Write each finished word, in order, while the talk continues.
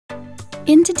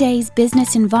In today's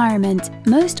business environment,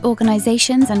 most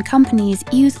organizations and companies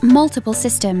use multiple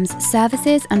systems,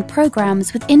 services, and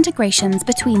programs with integrations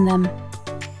between them.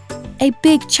 A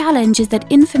big challenge is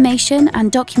that information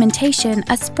and documentation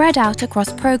are spread out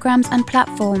across programs and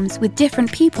platforms with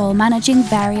different people managing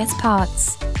various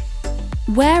parts.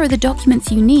 Where are the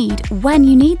documents you need when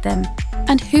you need them?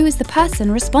 And who is the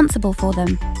person responsible for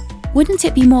them? Wouldn't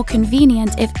it be more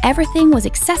convenient if everything was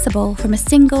accessible from a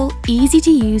single,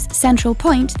 easy-to-use central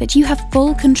point that you have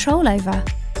full control over?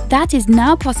 That is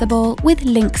now possible with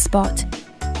Linqspot.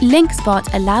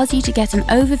 Linqspot allows you to get an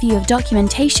overview of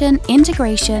documentation,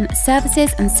 integration,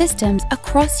 services, and systems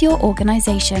across your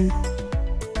organization.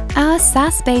 Our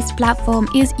SaaS-based platform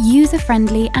is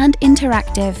user-friendly and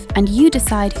interactive, and you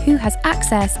decide who has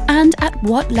access and at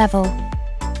what level.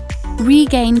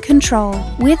 Regain control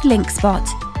with Linqspot.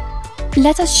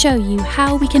 Let us show you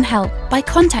how we can help by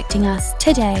contacting us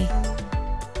today.